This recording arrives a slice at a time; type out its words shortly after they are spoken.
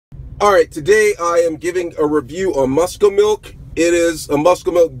All right, today I am giving a review on Muscle Milk. It is a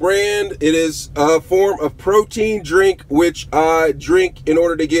Muscle Milk brand. It is a form of protein drink which I drink in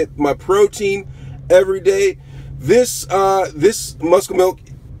order to get my protein every day. This Muscle Milk,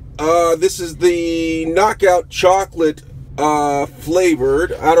 this is the Knockout chocolate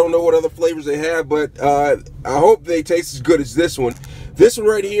flavored. I don't know what other flavors they have, but I hope they taste as good as this one. This one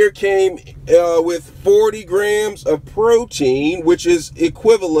right here came with 40 grams of protein, which is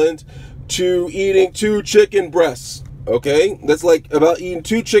equivalent to eating 2 chicken breasts. Okay, that's like about eating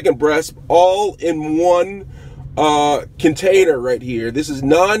 2 chicken breasts all in one container right here. This is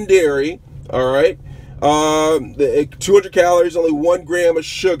non-dairy. All right, 200 calories, only 1 gram of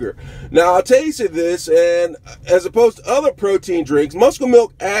sugar. Now I tasted this, and as opposed to other protein drinks, Muscle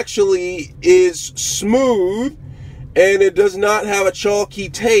Milk actually is smooth. And it does not have a chalky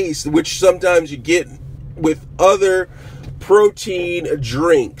taste, which sometimes you get with other protein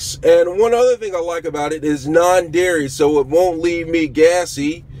drinks. And one other thing I like about it is non-dairy, so it won't leave me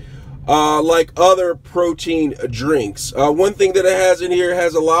gassy like other protein drinks. One thing that it has in here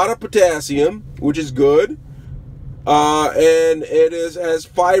has a lot of potassium, which is good. And it has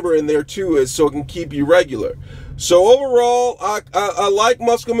fiber in there too, so it can keep you regular. So overall, I like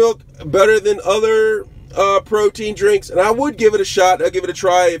Muscle Milk better than other protein drinks, and I would give it a shot. I'll give it a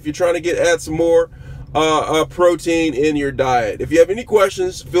try if you're trying to add some more protein in your diet. If you have any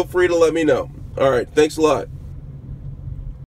questions, feel free to let me know. All right, thanks a lot.